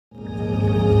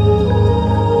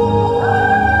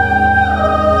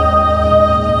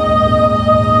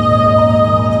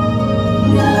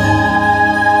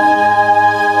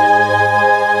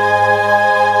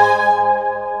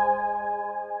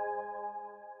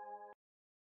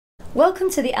Welcome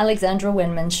to the Alexandra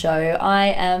Wenman Show. I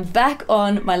am back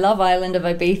on my love island of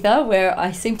Ibiza, where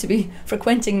I seem to be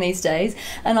frequenting these days,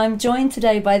 and I'm joined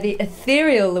today by the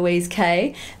ethereal Louise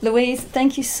Kay. Louise,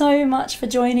 thank you so much for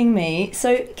joining me.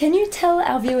 So can you tell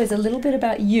our viewers a little bit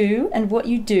about you and what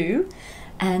you do,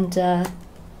 and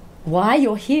why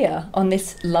you're here on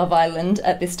this love island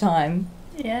at this time?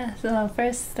 Yeah, so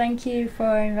first, thank you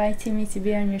for inviting me to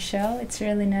be on your show. It's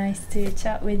really nice to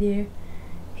chat with you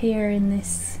here in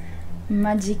this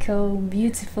magical,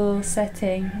 beautiful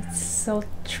setting. It's so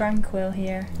tranquil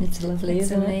here. It's lovely,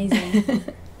 it's isn't amazing.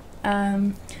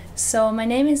 So my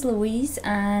name is Louise,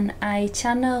 and I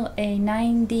channel a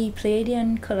 9D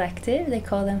Pleiadian collective. They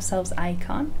call themselves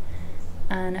Aikon,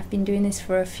 and I've been doing this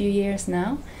for a few years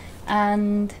now.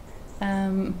 And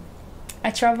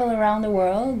I travel around the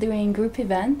world doing group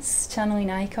events, channeling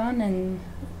Aikon, and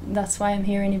that's why I'm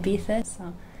here in Ibiza.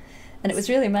 So. And it was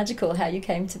really magical how you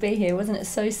came to be here, wasn't it?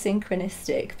 So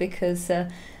synchronistic, because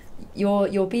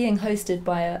you're being hosted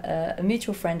by a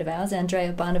mutual friend of ours,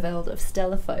 Andrea Barneveld of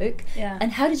Stellar Folk. Yeah.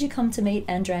 And how did you come to meet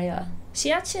Andrea?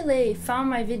 She actually found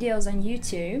my videos on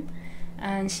YouTube,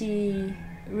 and she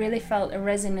really felt a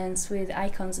resonance with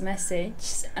Aikon's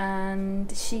message,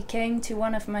 and she came to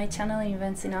one of my channeling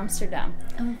events in Amsterdam.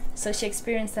 Oh. So she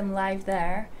experienced them live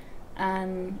there.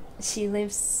 And she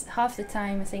lives half the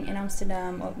time, I think, in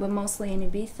Amsterdam, but mostly in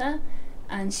Ibiza.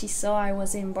 And she saw I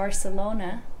was in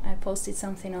Barcelona. I posted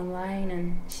something online,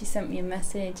 and she sent me a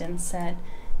message and said,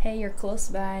 "Hey, you're close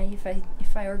by.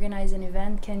 If I organize an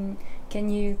event, can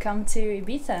you come to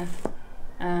Ibiza?"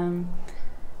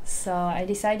 So I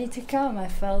decided to come. I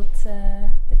felt the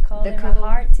call in my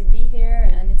heart to be here,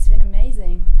 and it's been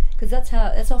amazing. Because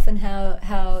that's often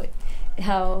how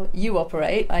you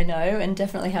operate, I know, and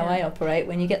definitely how I operate.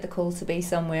 When you get the call to be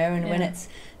somewhere, and when it's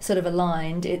sort of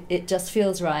aligned, it just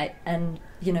feels right. And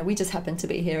you know, we just happen to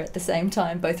be here at the same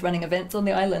time, both running events on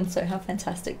the island. So how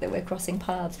fantastic that we're crossing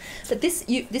paths. But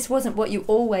this wasn't what you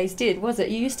always did, was it?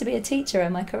 You used to be a teacher,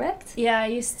 am I correct? Yeah, I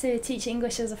used to teach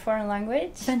English as a foreign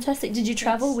language. Fantastic. Did you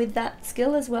travel with that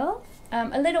skill as well?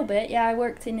 A little bit, yeah. I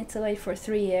worked in Italy for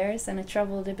 3 years, and I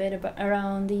traveled a bit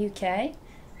around the UK.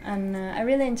 And I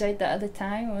really enjoyed that at the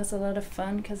time. It was a lot of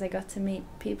fun because I got to meet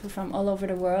people from all over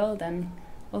the world, and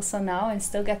also now I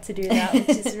still get to do that, which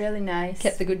is really nice.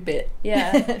 Kept the good bit.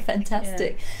 Yeah.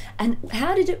 Fantastic. Yeah. And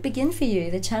how did it begin for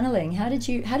you, the channeling? How did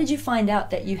you find out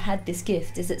that you had this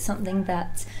gift? Is it something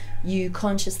that you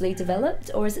consciously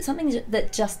developed, or is it something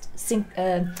that just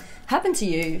happened to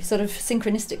you sort of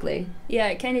synchronistically? Yeah,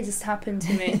 it kind of just happened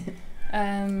to me.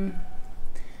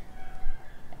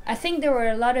 I think there were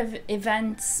a lot of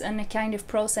events and a kind of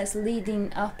process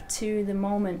leading up to the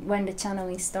moment when the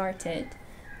channeling started,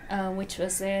 which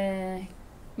was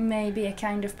maybe a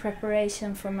kind of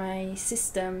preparation for my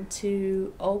system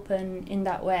to open in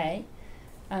that way.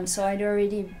 So I'd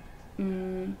already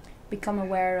become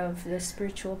aware of the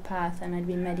spiritual path, and I'd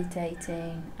been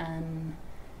meditating and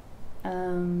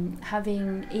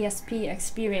having ESP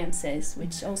experiences,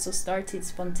 which also started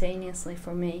spontaneously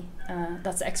for me.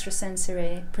 That's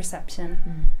extrasensory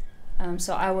perception.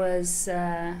 So I was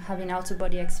having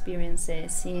out-of-body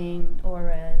experiences, seeing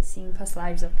auras, seeing past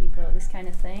lives of people, this kind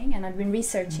of thing, and I'd been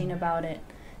researching about it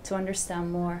to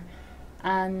understand more.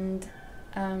 And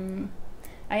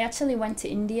I actually went to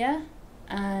India,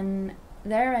 and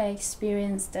there I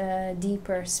experienced a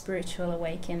deeper spiritual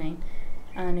awakening.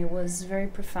 And it was a very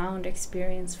profound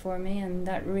experience for me, and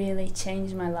that really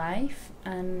changed my life.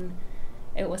 And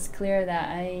it was clear that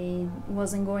I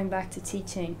wasn't going back to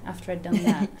teaching after I'd done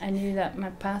that. I knew that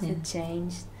my path had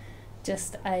changed,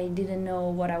 just I didn't know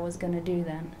what I was going to do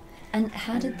then. And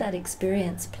how did that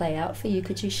experience play out for you?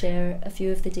 Could you share a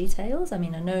few of the details? I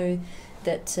mean, I know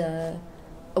that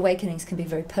awakenings can be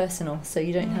very personal, so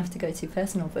you don't have to go too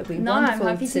personal, but it'd be wonderful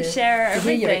I'm happy to share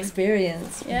everything. Hear your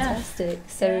experience. Fantastic.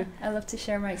 So I love to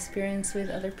share my experience with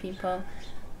other people,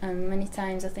 and many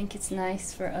times I think it's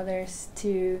nice for others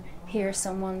to hear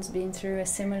someone's been through a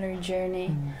similar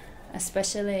journey,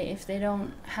 especially if they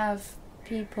don't have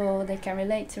people they can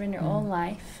relate to in their own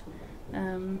life.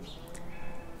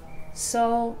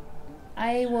 So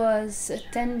I was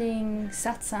attending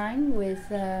satsang with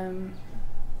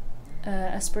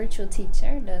a spiritual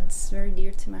teacher that's very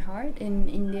dear to my heart in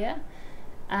India,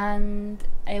 and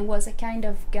it was a kind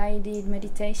of guided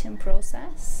meditation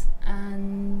process,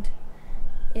 and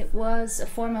it was a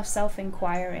form of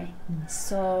self-inquiry.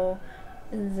 So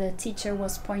the teacher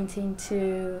was pointing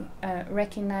to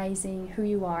recognizing who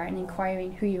you are and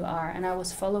inquiring who you are, and I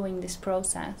was following this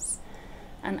process.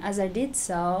 And as I did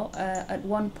so, at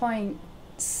one point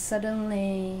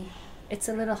suddenly it's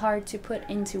a little hard to put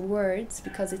into words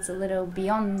because it's a little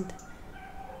beyond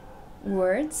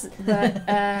words, but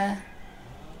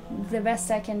the best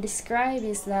I can describe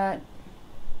is that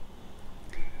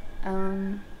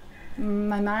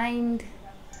my mind,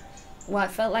 well, I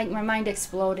felt like my mind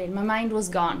exploded. My mind was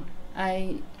gone.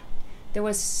 There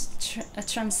was a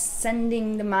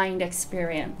transcending the mind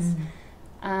experience,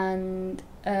 and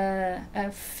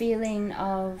a feeling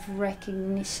of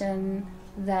recognition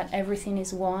that everything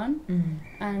is one,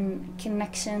 and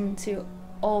connection to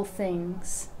all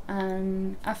things.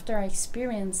 And after I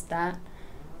experienced that,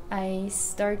 I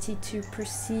started to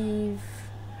perceive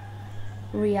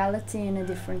reality in a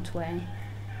different way,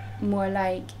 more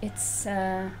like it's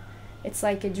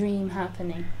like a dream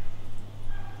happening,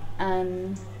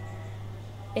 and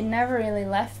it never really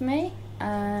left me,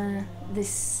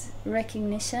 this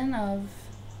recognition of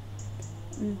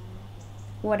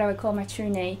what I would call my true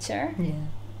nature.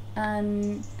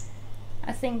 And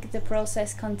I think the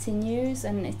process continues,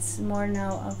 and it's more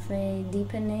now of a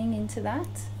deepening into that.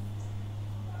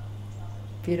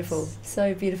 Beautiful,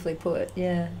 so beautifully put.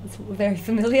 Yeah, it's very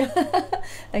familiar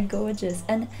and gorgeous.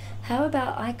 And how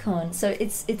about Aikon? So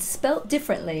it's spelt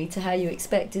differently to how you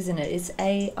expect, isn't it? It's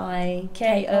Aikon.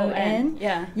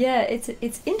 Yeah.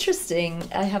 It's interesting.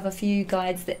 I have a few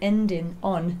guides that end in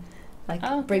on, like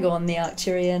Brigon the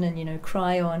Arcturian, and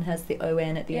Cryon has the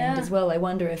on at the end as well. I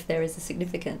wonder if there is a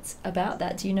significance about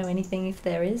that. Do you know anything if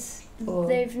there is? Or?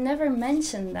 They've never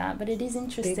mentioned that, but it is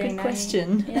interesting. Good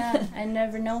question. I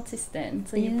never noticed it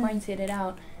until you pointed it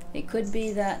out. It could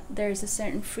be that there's a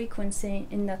certain frequency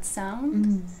in that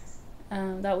sound.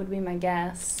 That would be my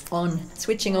guess.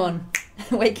 Switching on,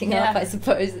 waking up, I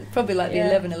suppose. Probably like the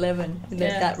 11:11,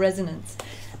 that resonance.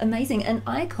 Amazing. And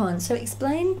Aikon, so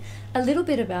explain a little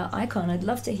bit about Aikon. I'd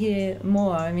love to hear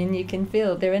more. I mean, you can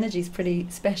feel their energy is pretty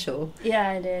special.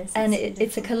 Yeah, it is. And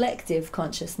it's a collective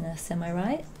consciousness, am I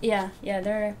right? Yeah,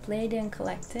 they're a Pleiadian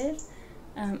collective.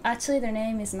 Actually, their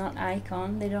name is not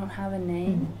Aikon. They don't have a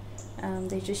name.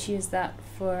 They just use that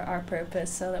for our purpose,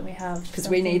 so that we have... Because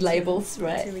we need labels,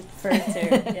 right? To refer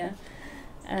to, yeah.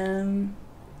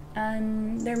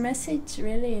 And their message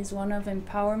really is one of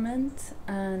empowerment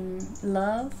and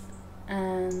love,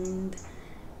 and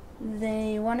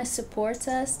they want to support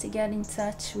us to get in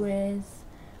touch with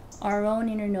our own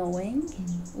inner knowing,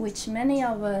 which many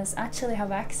of us actually have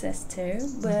access to.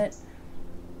 But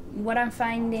what I'm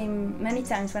finding many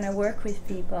times when I work with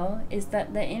people is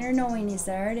that the inner knowing is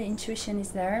there, the intuition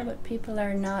is there, but people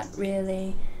are not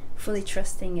really fully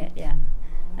trusting it yet.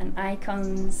 And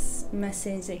Aikon's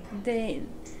message, they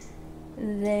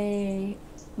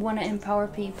want to empower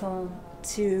people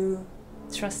to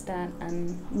trust that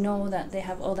and know that they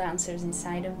have all the answers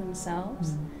inside of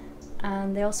themselves.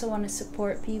 And they also want to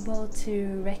support people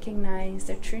to recognize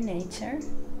their true nature.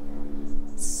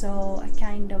 So a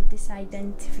kind of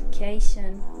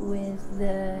disidentification with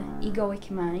the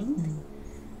egoic mind.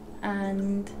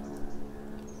 And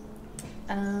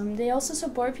they also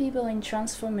support people in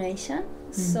transformation.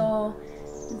 So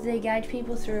they guide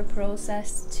people through a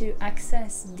process to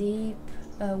access deep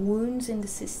wounds in the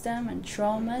system and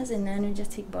traumas in the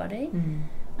energetic body,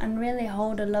 and really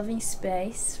hold a loving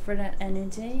space for that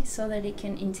energy so that it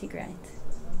can integrate.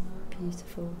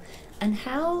 Beautiful. And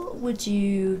how would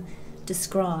you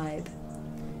describe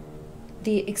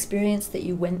the experience that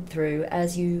you went through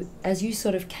as you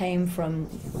sort of came from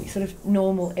sort of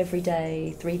normal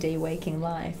everyday 3D waking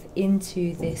life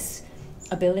into this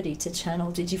ability to channel?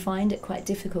 Did you find it quite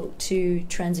difficult to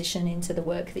transition into the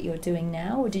work that you're doing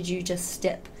now, or did you just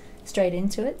step straight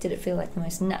into it? Did it feel like the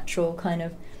most natural kind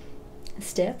of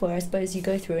step, or I suppose you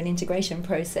go through an integration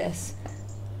process?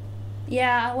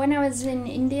 Yeah, when I was in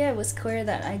India, it was clear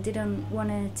that I didn't want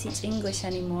to teach English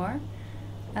anymore.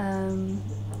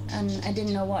 And I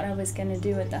didn't know what I was going to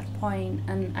do at that point.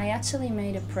 And I actually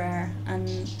made a prayer,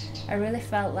 and I really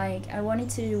felt like I wanted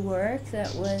to do work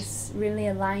that was really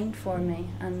aligned for me.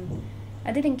 And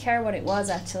I didn't care what it was,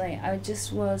 actually. I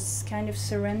just was kind of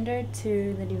surrendered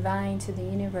to the divine, to the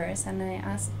universe. And I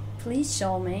asked, please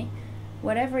show me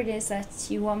whatever it is that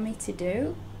you want me to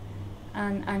do.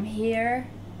 And I'm here,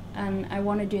 and I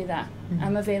want to do that.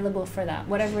 I'm available for that,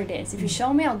 whatever it is. If you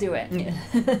show me, I'll do it.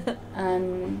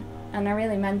 And I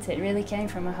really meant it. It really came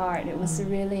from my heart. It was a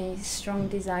really strong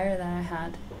desire that I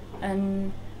had.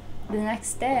 And the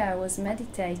next day I was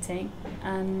meditating,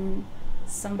 and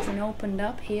something opened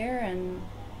up here, and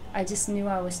I just knew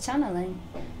I was channeling.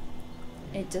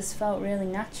 It just felt really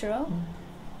natural.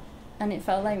 And it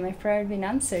felt like my prayer had been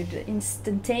answered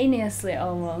instantaneously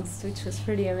almost, which was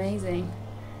pretty amazing.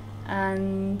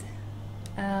 And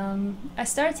I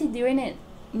started doing it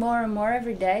more and more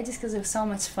every day just because it was so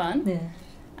much fun. Yeah.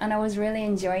 And I was really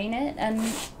enjoying it. And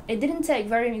it didn't take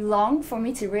very long for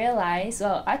me to realize,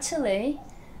 well, actually,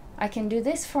 I can do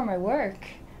this for my work.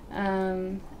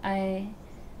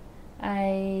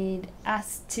 I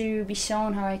asked to be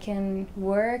shown how I can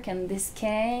work, and this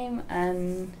came,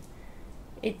 and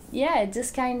it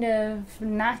just kind of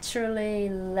naturally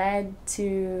led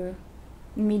to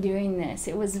me doing this.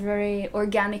 It was a very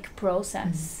organic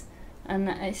process. And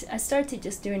I started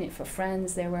just doing it for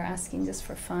friends. They were asking just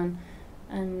for fun.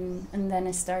 And then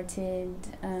I started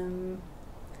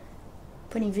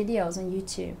putting videos on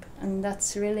YouTube. And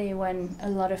that's really when a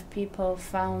lot of people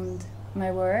found my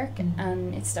work,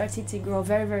 and it started to grow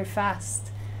very, very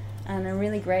fast. And I'm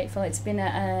really grateful. It's been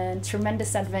a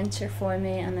tremendous adventure for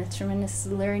me and a tremendous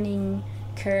learning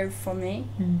curve for me.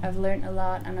 I've learned a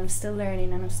lot, and I'm still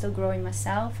learning, and I'm still growing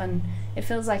myself. And it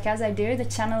feels like as I do, the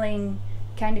channeling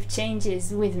kind of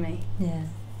changes with me. Yeah,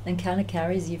 and kind of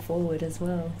carries you forward as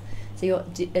well. So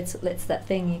it's that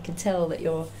thing, you can tell that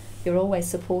you're always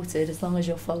supported. As long as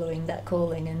you're following that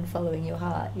calling and following your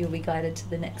heart, you'll be guided to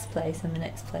the next place and the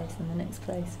next place and the next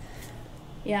place.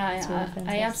 Yeah,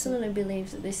 I absolutely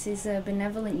believe that this is a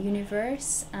benevolent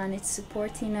universe, and it's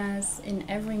supporting us in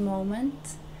every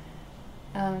moment.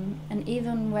 And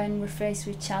even when we're faced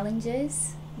with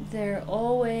challenges, there are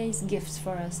always gifts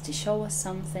for us to show us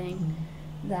something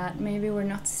that maybe we're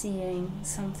not seeing,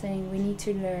 something we need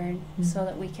to learn so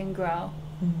that we can grow.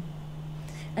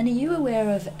 And are you aware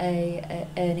of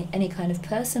any kind of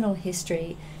personal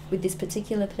history with this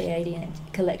particular Pleiadian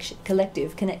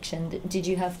collective connection? Did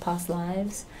you have past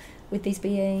lives with these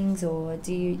beings, or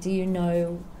do you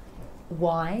know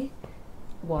why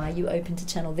you open to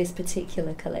channel this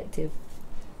particular collective?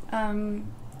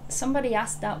 Somebody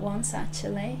asked that once,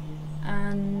 actually,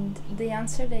 and the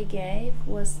answer they gave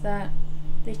was that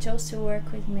they chose to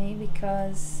work with me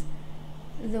because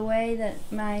the way that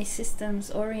my system's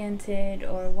oriented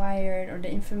or wired, or the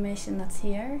information that's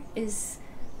here, is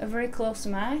a very close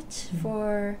match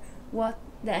for what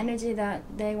the energy that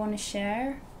they want to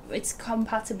share. It's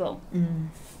compatible.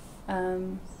 And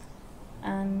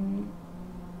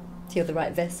so you're the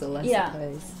right vessel, I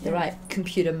suppose. The right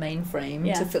computer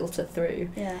mainframe to filter through.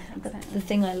 Yeah, exactly. The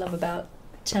thing I love about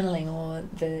channeling, or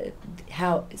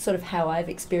how I've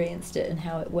experienced it and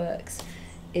how it works,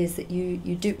 is that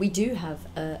we do have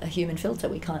a human filter.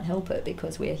 We can't help it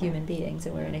because we are human beings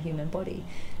and we're in a human body.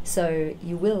 So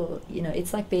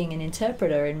it's like being an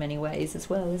interpreter in many ways as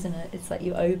well, isn't it? It's like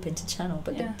you're open to channel,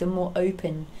 but the more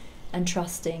open and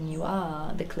trusting you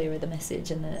are, the clearer the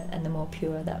message, and the more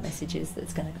pure that message is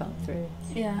that's going to come through.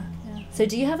 Yeah. So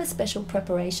do you have a special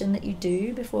preparation that you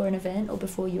do before an event or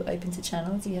before you open to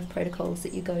channel? Do you have protocols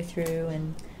that you go through?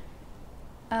 And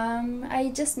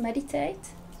I just meditate,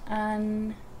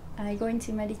 and I go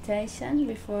into meditation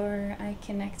before I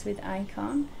connect with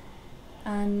Aikon.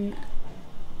 And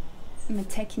my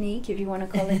technique, if you want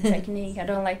to call it technique, I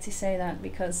don't like to say that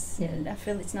because I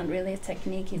feel it's not really a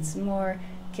technique. It's more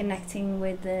connecting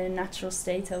with the natural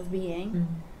state of being.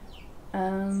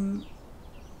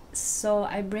 So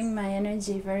I bring my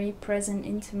energy very present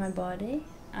into my body,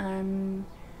 and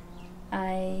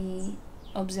I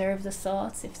observe the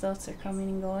thoughts, if thoughts are coming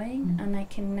and going, and I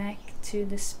connect to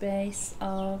the space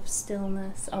of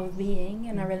stillness, of being,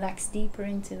 and I relax deeper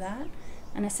into that,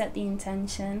 and I set the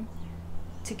intention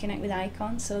to connect with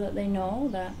Aikon so that they know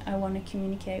that I want to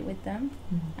communicate with them.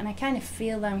 And I kind of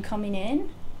feel them coming in,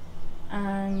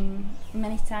 and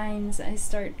many times I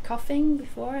start coughing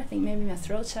before. I think maybe my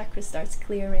throat chakra starts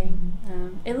clearing.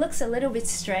 It looks a little bit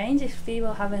strange if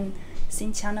people haven't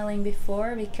seen channeling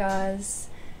before, because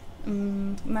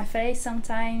my face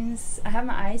sometimes, I have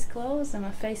my eyes closed, and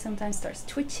my face sometimes starts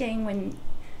twitching when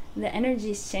the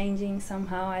energy is changing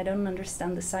somehow. I don't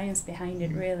understand the science behind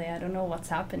it, really. I don't know what's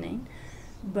happening,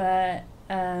 but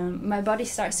my body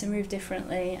starts to move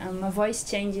differently, and my voice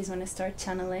changes when I start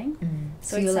channeling.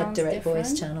 So you're like direct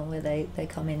voice channel, where they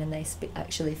come in and they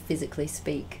actually physically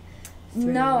speak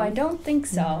through. No, I don't think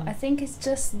so. I think it's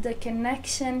just the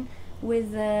connection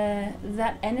with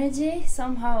that energy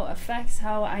somehow affects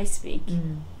how I speak.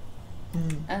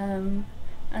 And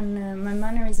my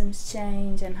mannerisms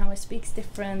change, and how I speak is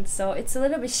different. So it's a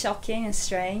little bit shocking and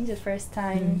strange the first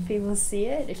time people see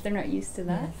it, if they're not used to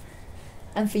that.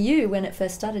 And for you, when it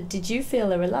first started, did you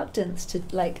feel a reluctance to,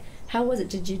 how was it?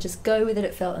 Did you just go with it?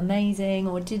 It felt amazing,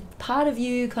 or did part of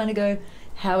you kind of go,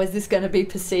 how is this going to be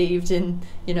perceived in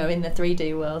the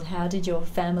 3D world? How did your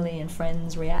family and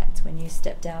friends react when you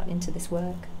stepped out into this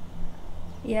work?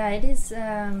 Yeah, it is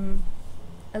a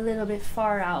little bit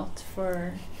far out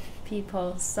for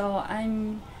people, so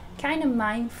I'm kind of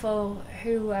mindful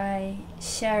who I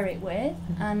share it with,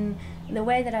 and the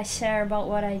way that I share about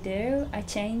what I do, I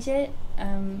change it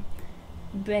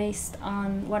based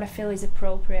on what I feel is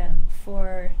appropriate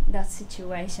for that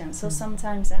situation. So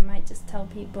sometimes I might just tell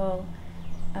people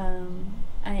I'm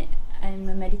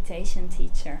a meditation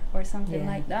teacher or something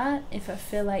like that, if I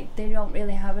feel like they don't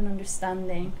really have an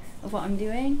understanding of what I'm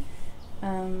doing.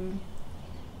 Well,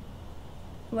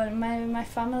 my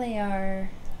family are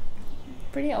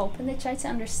pretty open. They try to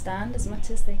understand as much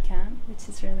as they can, which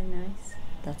is really nice.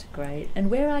 That's great. And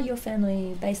where are your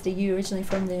family based? Are you originally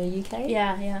from the UK?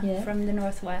 Yeah. From the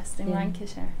northwest in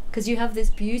Lancashire. Because you have this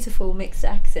beautiful mixed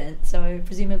accent, so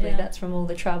presumably that's from all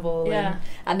the travel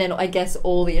and then I guess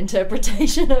all the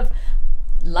interpretation of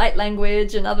light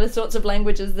language and other sorts of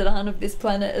languages that aren't of this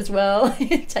planet as well.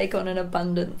 You take on an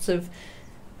abundance of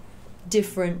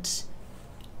different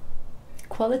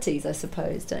qualities, I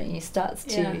suppose, don't you? Starts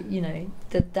to, you know,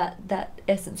 that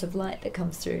essence of light that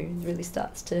comes through really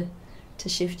starts to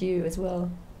shift you as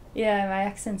well. Yeah, my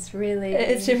accent's really...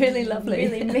 It's really lovely.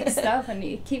 Really mixed up, and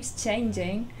it keeps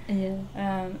changing.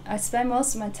 Yeah. I spend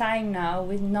most of my time now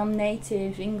with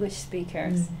non-native English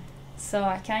speakers, so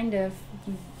I kind of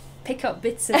pick up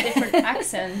bits of different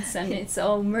accents, and it's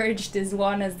all merged as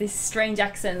one, as this strange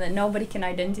accent that nobody can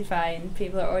identify, and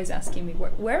people are always asking me,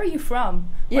 where are you from?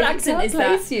 What accent is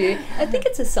that? You. I think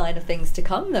it's a sign of things to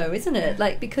come, though, isn't it?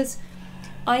 Like, because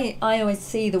I always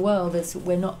see the world as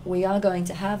we are going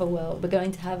to have a world, we're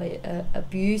going to have a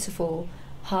beautiful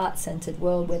heart-centered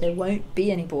world where there won't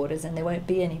be any borders and there won't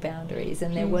be any boundaries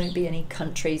and there won't be any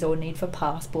countries or need for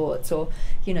passports, or,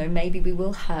 you know, maybe we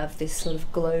will have this sort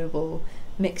of global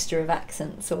mixture of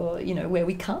accents, or, you know, where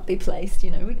we can't be placed, you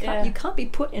know, you can't be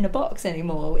put in a box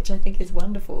anymore, which I think is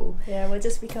wonderful. Yeah, we'll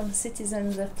just become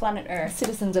citizens of planet Earth,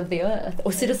 citizens of the Earth,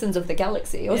 or citizens of the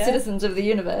galaxy, or citizens of the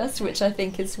universe, which I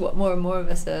think is what more and more of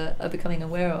us are becoming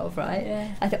aware of,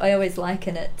 right? I always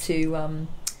liken it to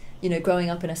you know, growing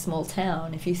up in a small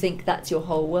town. If you think that's your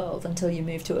whole world until you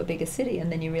move to a bigger city,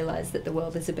 and then you realize that the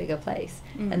world is a bigger place,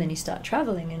 and then you start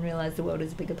traveling and realize the world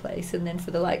is a bigger place, and then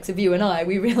for the likes of you and I,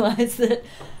 we realize that,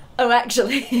 oh,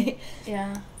 actually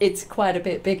it's quite a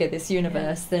bit bigger, this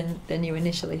universe, than you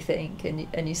initially think,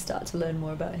 and you start to learn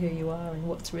more about who you are and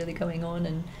what's really going on.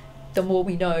 And the more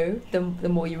we know, the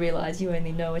more you realize you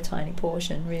only know a tiny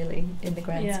portion, really, in the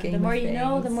grand scheme of things. The more you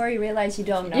know, the more you realize you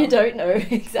don't know. You don't know,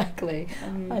 exactly.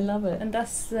 I love it. And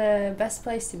that's the best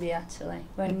place to be, actually,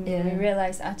 when we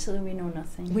realize, actually, we know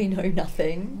nothing. We know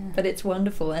nothing, but it's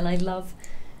wonderful. And I love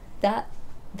that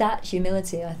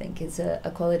humility, I think, is a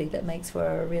quality that makes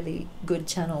for a really good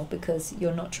channel, because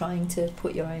you're not trying to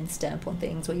put your own stamp on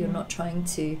things, or you're not trying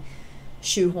to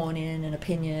shoehorn in an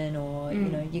opinion, or you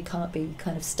know, you can't be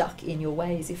kind of stuck in your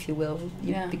ways, if you will,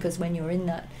 because when you're in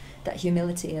that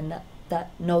humility and that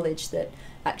knowledge that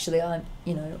actually I'm,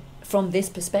 you know, from this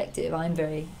perspective, I'm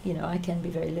very, you know, I can be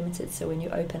very limited. So when you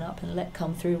open up and let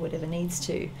come through whatever needs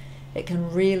to, it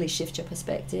can really shift your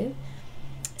perspective.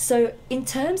 So in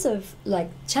terms of like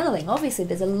channeling, obviously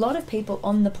there's a lot of people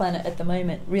on the planet at the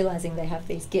moment realizing they have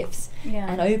these gifts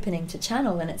and opening to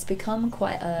channel, and it's become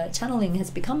channeling has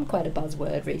become quite a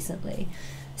buzzword recently.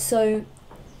 So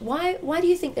why do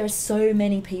you think there are so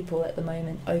many people at the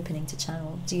moment opening to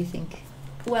channel, do you think?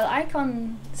 Well,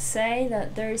 Aikon say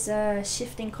that there's a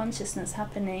shift in consciousness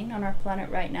happening on our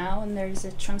planet right now, and there's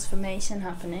a transformation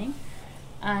happening.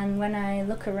 And when I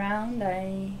look around,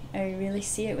 I really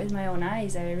see it with my own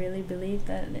eyes. I really believe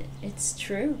that it's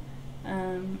true.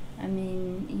 I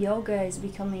mean, yoga is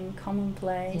becoming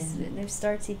commonplace. They've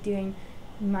started doing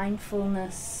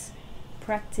mindfulness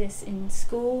practice in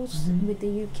schools with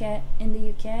the UK. In the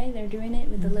UK, they're doing it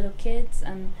with the little kids.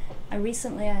 And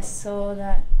I saw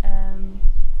that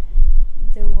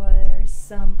there were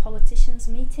some politicians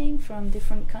meeting from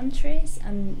different countries,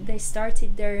 and they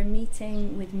started their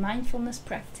meeting with mindfulness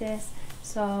practice.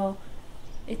 So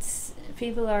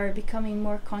people are becoming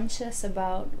more conscious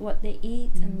about what they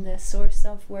eat and the source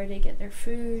of where they get their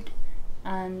food,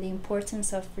 and the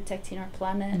importance of protecting our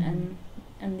planet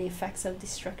and the effects of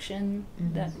destruction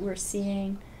that we're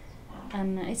seeing.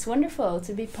 And it's wonderful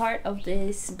to be part of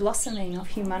this blossoming of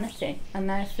humanity, and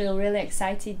I feel really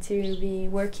excited to be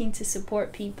working to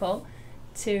support people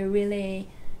to really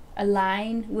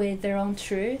align with their own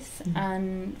truth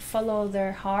and follow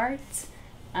their heart,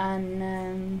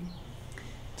 and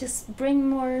just bring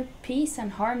more peace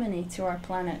and harmony to our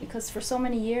planet, because for so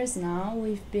many years now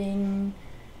we've been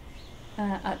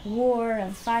at war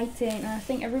and fighting, and I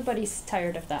think everybody's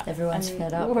tired of that. Everyone's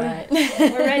fed up, right?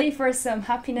 We're ready for some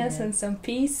happiness and some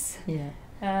peace.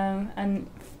 And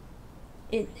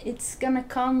it's gonna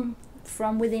come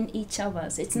from within each of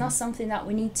us. It's not something that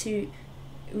we need to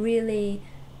really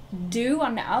do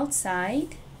on the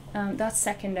outside. That's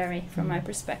secondary from my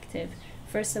perspective.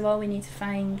 First of all, we need to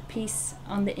find peace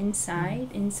on the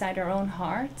inside our own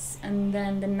hearts, and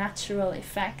then the natural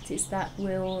effect is that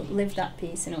we'll live that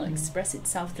peace and it will express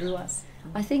itself through us.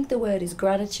 I think the word is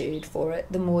gratitude for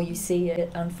it. The more you see it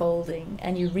unfolding,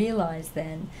 and you realise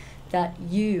then that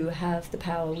you have the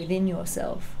power within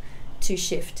yourself to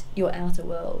shift your outer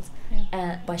world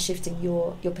by shifting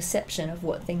your perception of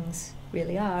what things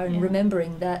really are, and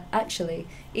remembering that actually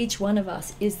each one of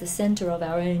us is the centre of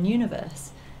our own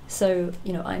universe. So,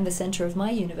 you know, I'm the centre of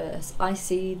my universe. I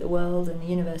see the world and the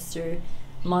universe through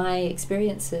my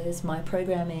experiences, my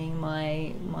programming,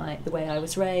 my the way I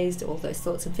was raised, all those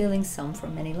thoughts and feelings, some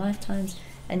from many lifetimes,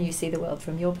 and you see the world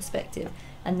from your perspective.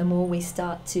 And the more we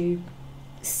start to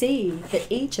see that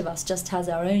each of us just has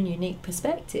our own unique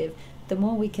perspective, the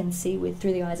more we can see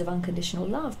through the eyes of unconditional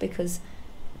love. Because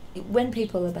when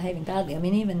people are behaving badly, I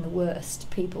mean, even the worst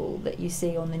people that you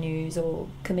see on the news or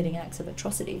committing acts of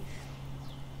atrocity,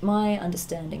 my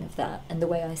understanding of that and the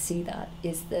way I see that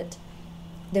is that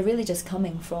they're really just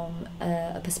coming from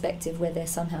a perspective where they're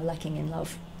somehow lacking in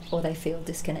love, or they feel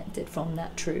disconnected from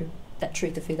that truth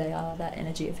of who they are, that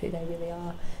energy of who they really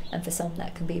are. And for some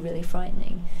that can be really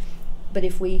frightening. But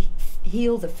if we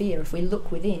heal the fear, if we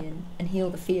look within and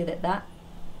heal the fear that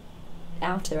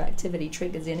outer activity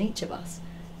triggers in each of us,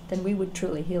 then we would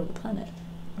truly heal the planet.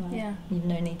 Right? Yeah. You've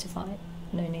no need to fight,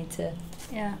 no need to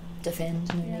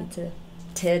defend, no need to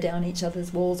tear down each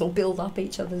other's walls or build up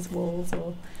each other's walls.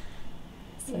 Or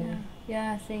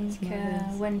I think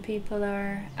when people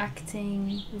are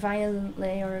acting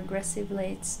violently or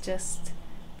aggressively, it's just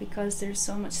because there's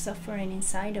so much suffering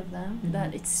inside of them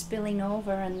that it's spilling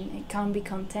over and it can't be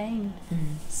contained.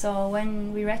 So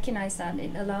when we recognize that,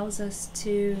 it allows us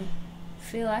to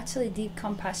feel actually deep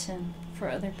compassion for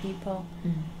other people,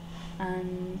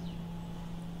 and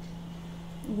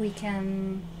we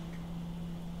can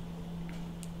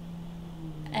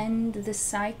end the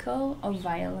cycle of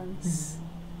violence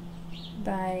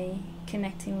by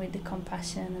connecting with the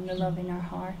compassion and the love in our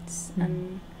hearts.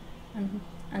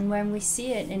 And when we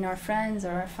see it in our friends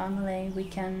or our family, we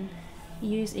can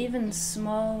use even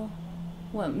small,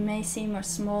 what may seem a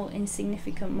small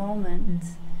insignificant moment,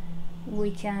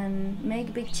 we can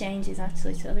make big changes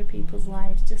actually to other people's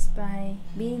lives just by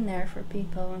being there for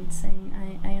people and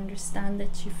saying, I understand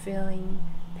that you're feeling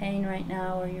pain right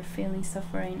now, or you're feeling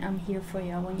suffering. I'm here for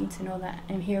you. I want you to know that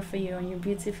I'm here for you, and you're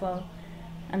beautiful,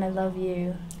 and I love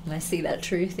you. And I see that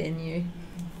truth in you.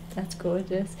 That's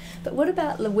gorgeous. But what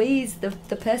about Louise, the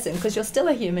person? Because you're still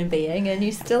a human being and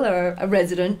you still are a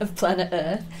resident of planet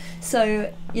Earth.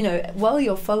 So, you know, while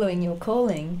you're following your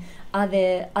calling, are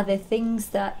there things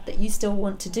that you still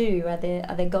want to do? Are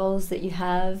there goals that you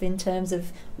have in terms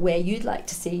of where you'd like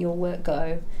to see your work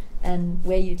go and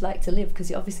where you'd like to live?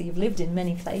 Because obviously you've lived in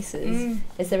many places.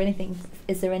 Is there anything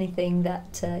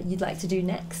that you'd like to do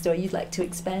next, or you'd like to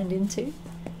expand into?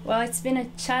 Well, it's been a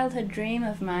childhood dream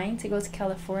of mine to go to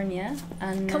California,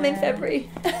 and come in February.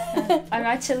 I'm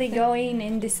actually going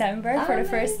in December for the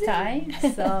first time,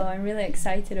 so I'm really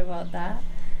excited about that.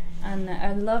 And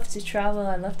I love to travel.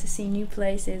 I love to see new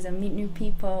places and meet new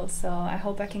people. So I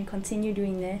hope I can continue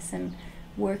doing this and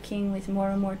working with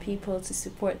more and more people to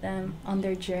support them on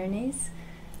their journeys.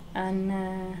 And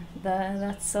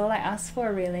that's all I ask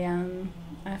for, really.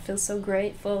 I feel so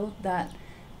grateful that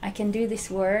I can do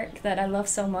this work that I love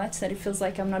so much that it feels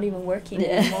like I'm not even working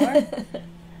anymore.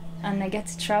 And I get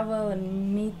to travel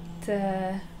and meet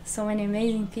so many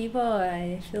amazing people.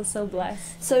 I feel so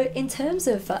blessed. So in terms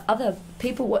of other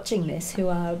people watching this who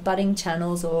are budding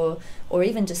channels or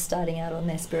even just starting out on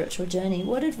their spiritual journey,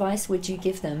 what advice would you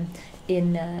give them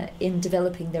in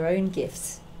developing their own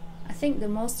gifts? I think the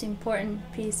most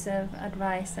important piece of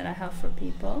advice that I have for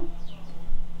people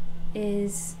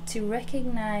is to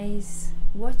recognize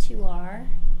what you are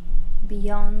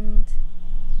beyond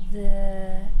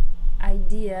the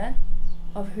idea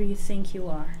of who you think you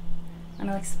are. And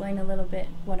I'll explain a little bit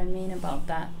what I mean about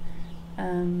that.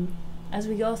 As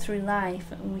we go through life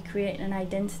and we create an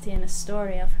identity and a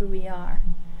story of who we are,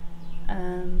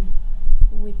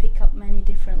 we pick up many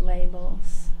different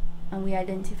labels and we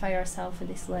identify ourselves with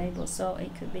this label. So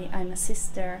it could be, I'm a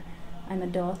sister, I'm a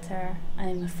daughter,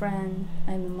 I'm a friend,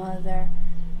 I'm a mother,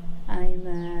 I'm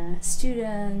a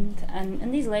student,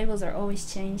 and these labels are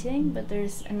always changing, but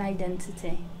there's an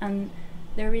identity, and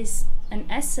there is an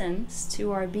essence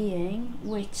to our being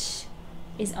which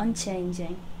is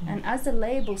unchanging. And as the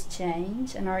labels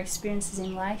change and our experiences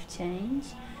in life change,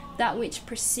 that which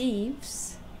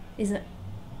perceives is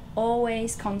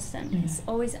always constant. It's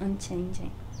always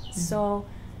unchanging. So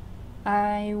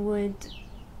I would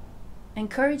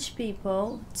encourage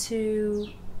people to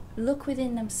look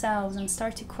within themselves and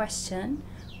start to question,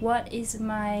 what is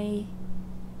my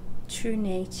true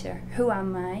nature? Who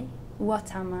am I?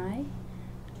 What am I?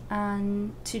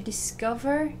 And to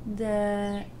discover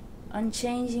the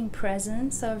unchanging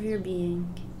presence of your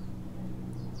being,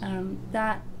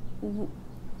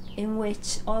 in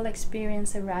which all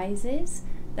experience arises,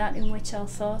 that in which all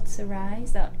thoughts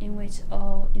arise, that in which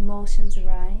all emotions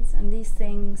arise, and these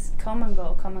things come and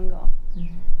go, come and go.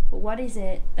 But what is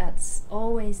it that's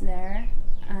always there,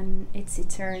 and it's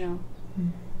eternal?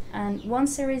 And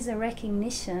once there is a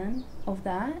recognition of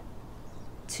that,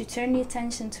 to turn the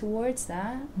attention towards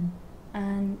that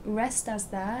and rest as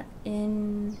that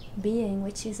in being,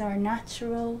 which is our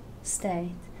natural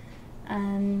state.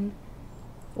 And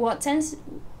what tends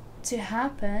to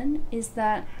happen is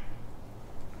that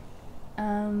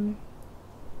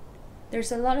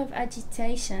there's a lot of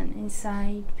agitation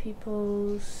inside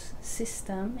people's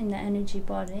system, in the energy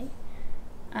body,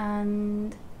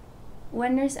 and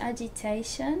when there's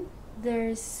agitation,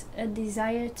 there's a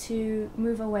desire to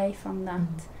move away from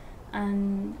that.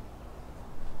 And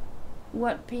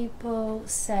what people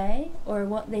say or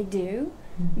what they do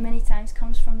many times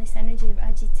comes from this energy of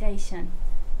agitation.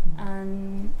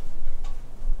 And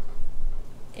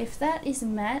if that is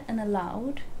met and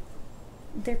allowed,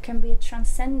 there can be a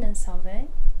transcendence of it.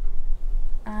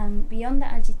 And beyond the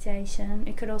agitation,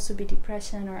 it could also be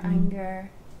depression or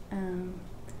anger.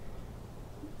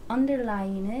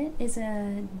 Underlying it is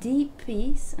a deep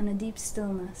peace and a deep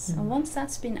stillness. And once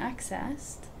that's been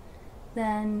accessed,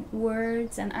 then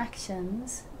words and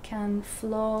actions can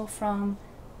flow from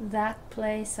that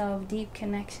place of deep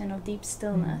connection, of deep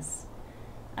stillness.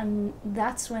 And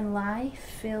that's when life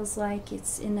feels like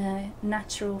it's in a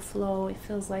natural flow. It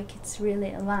feels like it's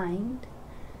really aligned,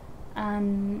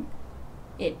 and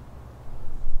it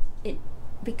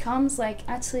becomes like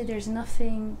actually there's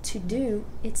nothing to do.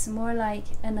 It's more like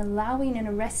an allowing and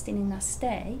a resting in that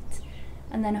state,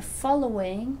 and then a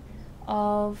following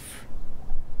of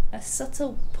a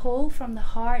subtle pull from the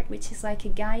heart, which is like a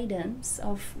guidance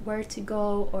of where to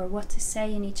go or what to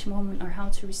say in each moment or how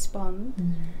to respond.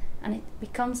 And it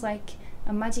becomes like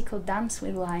a magical dance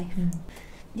with life.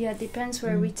 Yeah, it depends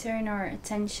where we turn our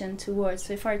attention towards.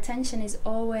 So if our attention is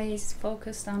always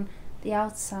focused on the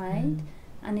outside,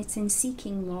 and it's in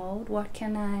seeking mode, what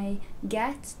can I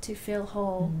get to feel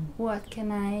whole? What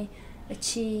can I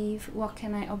achieve? What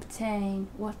can I obtain?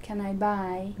 What can I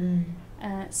buy?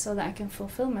 So that I can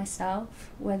fulfill myself,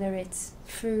 whether it's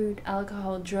food,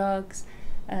 alcohol, drugs,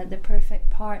 the perfect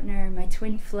partner, my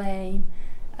twin flame,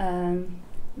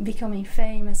 becoming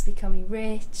famous, becoming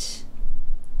rich.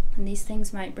 And these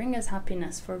things might bring us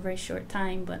happiness for a very short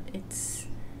time, but it's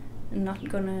not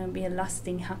gonna be a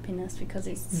lasting happiness, because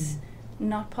it's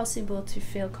not possible to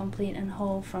feel complete and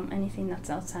whole from anything that's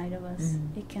outside of us.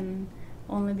 It can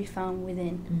only be found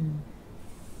within.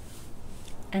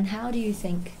 And how do you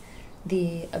think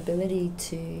the ability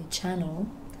to channel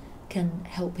can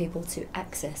help people to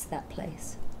access that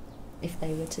place if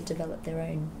they were to develop their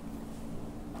own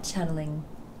channeling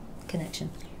connection?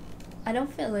 I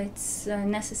don't feel it's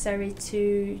necessary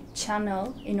to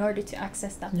channel in order to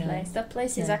access that place. That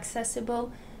place is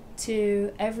accessible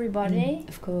to everybody,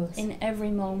 of course, in every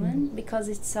moment, because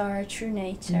it's our true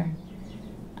nature.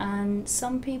 And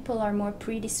some people are more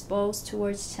predisposed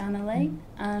towards channeling,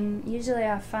 and usually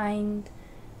I find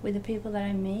with the people that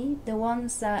I meet, the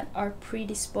ones that are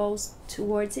predisposed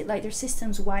towards it, like their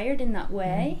system's wired in that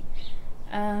way,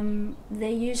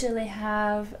 they usually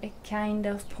have a kind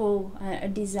of pull, a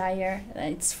desire.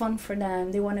 It's fun for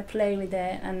them, they want to play with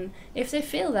it, and if they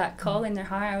feel that call in their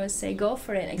heart, I would say go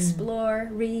for it, explore,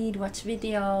 read, watch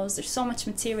videos. There's so much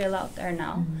material out there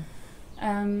now.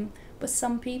 But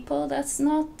some people, that's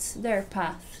not their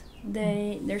path.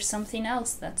 There's something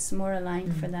else that's more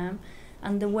aligned for them,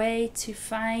 and the way to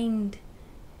find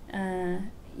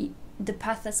the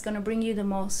path that's going to bring you the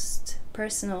most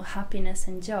personal happiness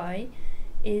and joy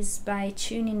is by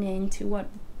tuning in to what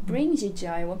brings you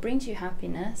joy, what brings you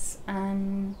happiness,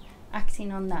 and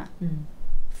acting on that,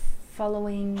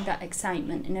 following that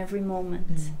excitement in every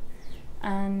moment.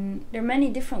 And there are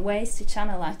many different ways to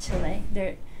channel, actually.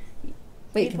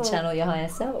 Well, you can channel your higher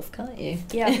self, can't you?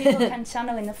 Yeah, people can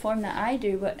channel in the form that I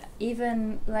do, but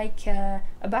even like a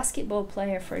basketball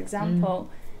player, for example,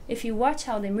 if you watch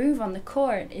how they move on the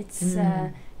court,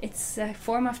 it's a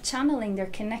form of channeling. They're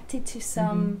connected to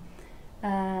some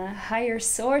higher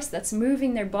source that's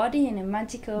moving their body in a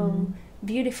magical,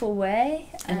 beautiful way.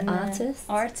 And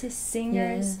artists,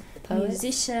 singers,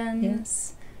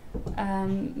 musicians,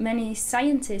 many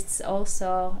scientists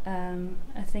also,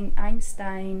 I think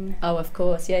Einstein. Oh, of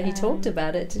course, yeah, he talked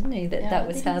about it, didn't he? That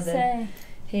was how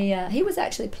he was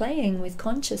actually playing with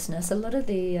consciousness. A lot of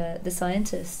the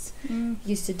scientists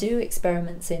used to do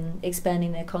experiments in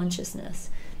expanding their consciousness,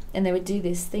 and they would do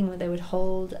this thing where they would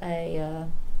hold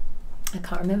I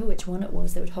can't remember which one it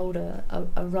was. They would hold a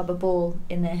rubber ball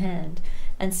in their hand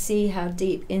and see how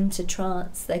deep into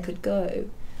trance they could go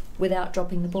without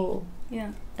dropping the ball.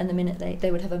 Yeah. And the minute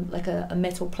they would have a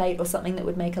metal plate or something that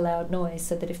would make a loud noise,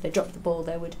 so that if they dropped the ball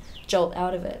they would jolt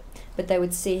out of it. But they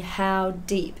would see how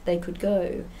deep they could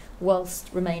go whilst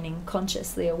remaining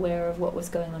consciously aware of what was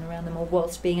going on around them, or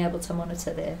whilst being able to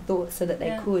monitor their thoughts so that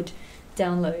they could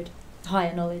download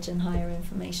higher knowledge and higher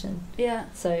information. Yeah.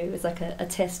 So it was like a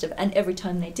test of, and every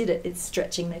time they did it, it's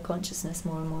stretching their consciousness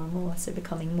more and more and more, so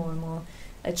becoming more and more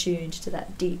attuned to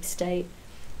that deep state,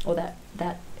 or that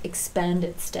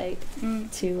expanded state,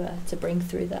 to bring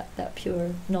through that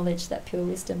pure knowledge, that pure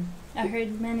wisdom. I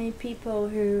heard many people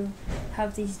who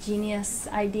have these genius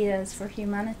ideas for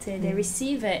humanity, they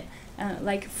receive it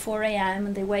like 4 a.m.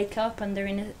 and they wake up and they're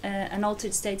in an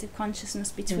altered state of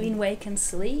consciousness between wake and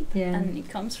sleep, and it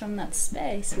comes from that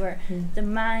space where the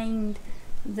mind,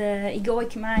 the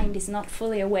egoic mind, is not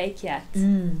fully awake yet.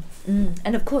 And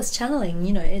of course channeling,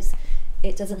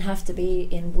 it doesn't have to be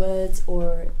in words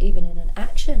or even in an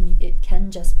action. It can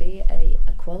just be a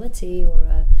quality,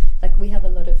 or like we have a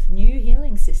lot of new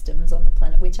healing systems on the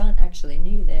planet, which aren't actually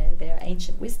new. They're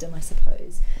ancient wisdom, I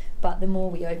suppose. But the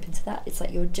more we open to that, it's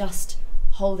like you're just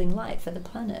holding light for the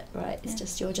planet, right? It's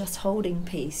just, you're just holding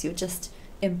peace. You're just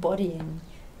embodying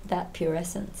that pure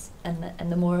essence. And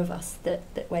the more of us that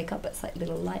wake up, it's like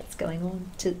little lights going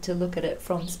on. To look at it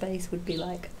from space would be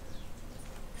like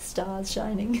stars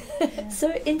shining.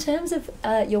 So in terms of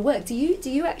your work, do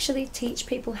you actually teach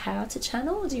people how to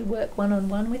channel, or do you work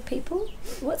one-on-one with people?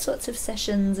 What sorts of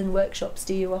sessions and workshops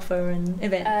do you offer and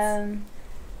events?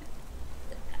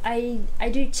 I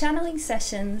do channeling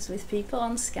sessions with people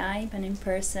on Skype and in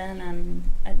person and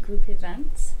at group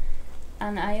events,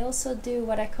 and I also do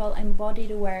what I call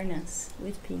embodied awareness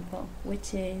with people,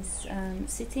 which is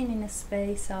sitting in a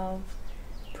space of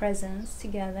presence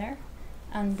together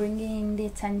and bringing the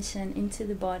attention into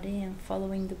the body and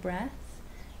following the breath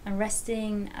and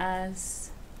resting as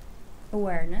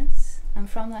awareness, and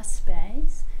from that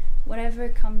space whatever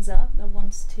comes up that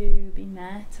wants to be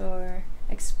met or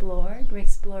explored, we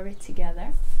explore it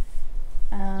together.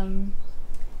 And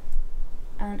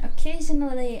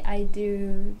occasionally I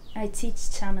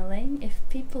teach channeling. If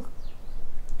people,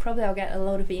 probably I'll get a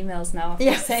lot of emails now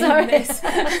after saying this,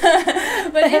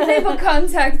 but if people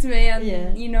contact me and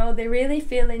they really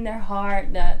feel in their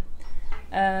heart that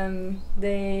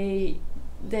they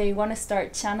want to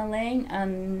start channeling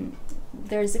and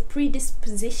there's a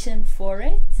predisposition for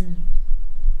it,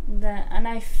 and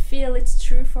I feel it's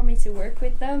true for me to work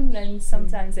with them, then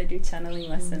sometimes I do channeling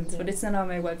lessons, but it's not on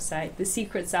my website. The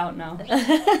secret's out now.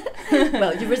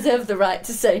 Well, you reserve the right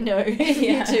to say no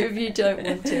if you don't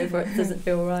want to, or it doesn't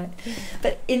feel right.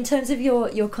 But in terms of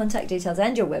your contact details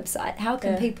and your website, how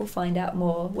can people find out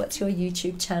more? What's your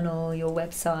YouTube channel, your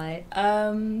website?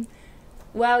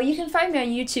 Well, you can find me on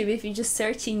YouTube if you just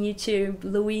search in YouTube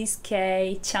Louise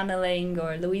Kay channeling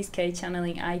or Louise Kay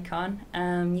channeling Aikon.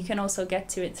 You can also get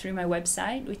to it through my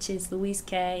website, which is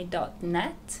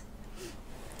louisekay.net.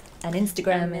 And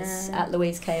Instagram is at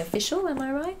Louise Kay Official, am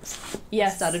I right?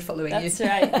 Yes. I started following you. That's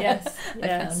right,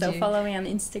 yes. So follow me on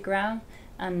Instagram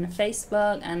and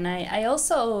Facebook, and I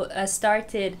also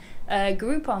started a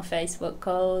group on Facebook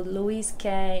called Louise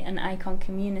Kay and Aikon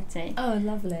Community. Oh,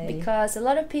 lovely. Because a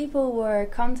lot of people were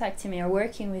contacting me or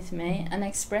working with me and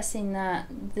expressing that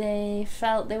they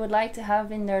felt they would like to have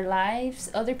in their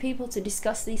lives other people to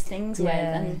discuss these things with.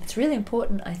 And it's really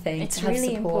important, I think. It's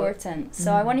really important.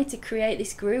 So I wanted to create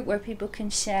this group where people can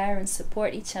share and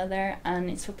support each other, and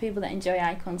it's for people that enjoy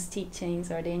Aikon's teachings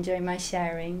or they enjoy my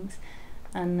sharings.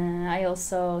 And I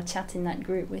also chat in that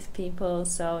group with people,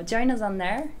 so join us on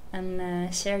there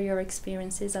and share your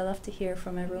experiences. I love to hear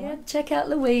from everyone. Yeah, check out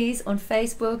Louise on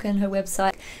Facebook and her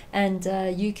website, and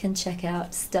you can check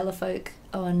out Stellar Folk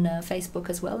on Facebook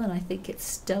as well, and I think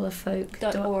it's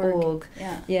stellarfolk.org.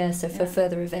 So for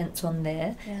further events on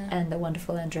there, and the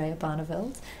wonderful Andrea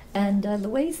Barneveld. And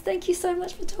Louise, thank you so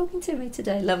much for talking to me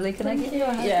today. Lovely. Can I get you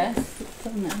a hug? Yes.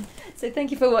 So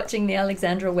thank you for watching the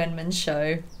Alexandra Wenman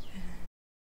Show.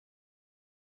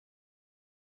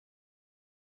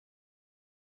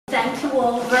 Thank you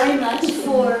all very much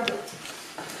for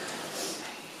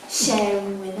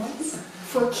sharing with us,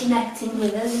 for connecting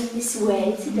with us in this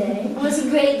way today. It was a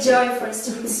great joy for us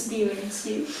to experience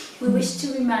you. We wish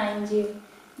to remind you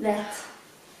that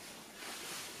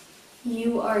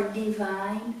you are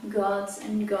divine gods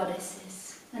and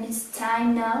goddesses. And it's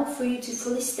time now for you to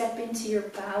fully step into your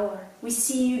power. We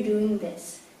see you doing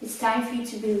this. It's time for you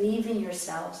to believe in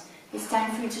yourselves. It's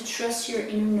time for you to trust your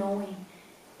inner knowing.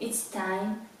 It's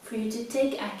time for you to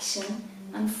take action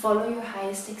and follow your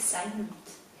highest excitement.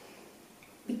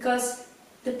 Because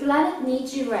the planet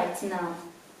needs you right now.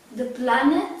 The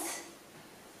planet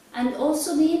and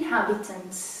also the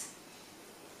inhabitants.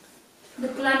 The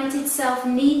planet itself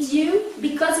needs you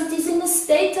because it is in a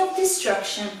state of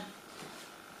destruction.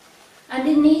 And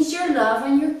it needs your love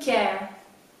and your care.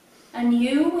 And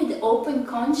you, with open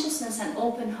consciousness and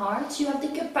open heart, you have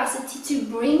the capacity to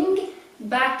bring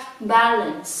back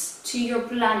balance to your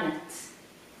planet.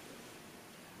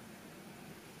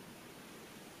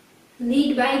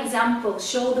 Lead by example,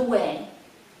 show the way.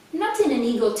 Not in an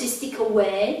egotistical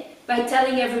way, by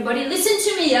telling everybody, listen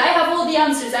to me, I have all the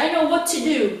answers, I know what to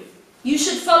do. You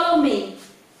should follow me.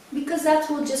 Because that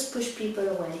will just push people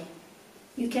away.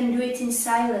 You can do it in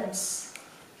silence,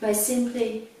 by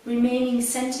simply remaining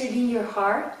centered in your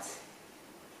heart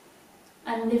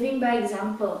and living by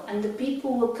example. And the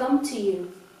people will come to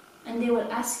you and they will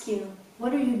ask you,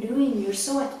 what are you doing? You're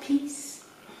so at peace.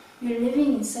 You're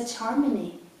living in such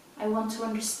harmony. I want to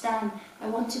understand. I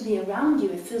want to be around you.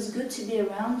 It feels good to be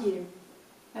around you.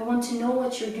 I want to know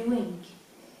what you're doing.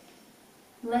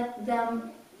 Let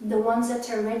them, the ones that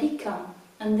are ready, come.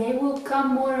 And they will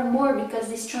come more and more because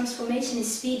this transformation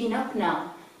is speeding up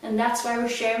now. And that's why we're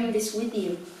sharing this with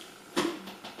you.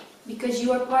 Because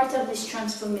you are part of this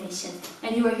transformation.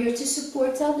 And you are here to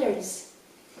support others.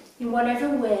 In whatever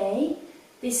way,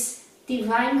 this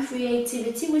divine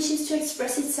creativity wishes to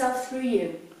express itself through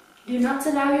you. Do not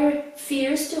allow your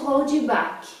fears to hold you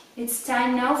back. It's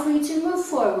time now for you to move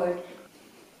forward.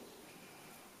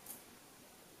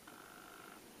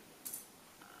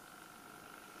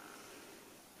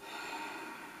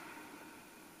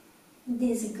 It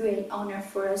is a great honor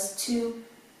for us to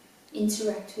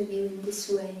interact with you in this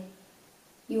way.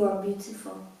 You are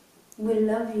beautiful. We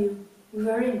love you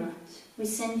very much. We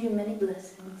send you many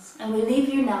blessings. And we leave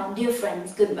you now, dear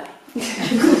friends. Goodbye.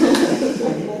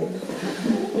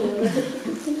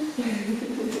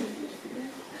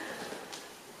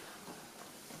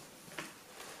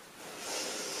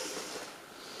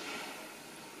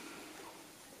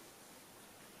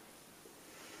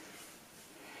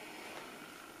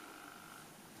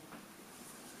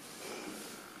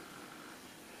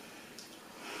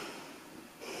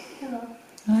 Hello.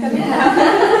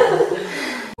 Hi.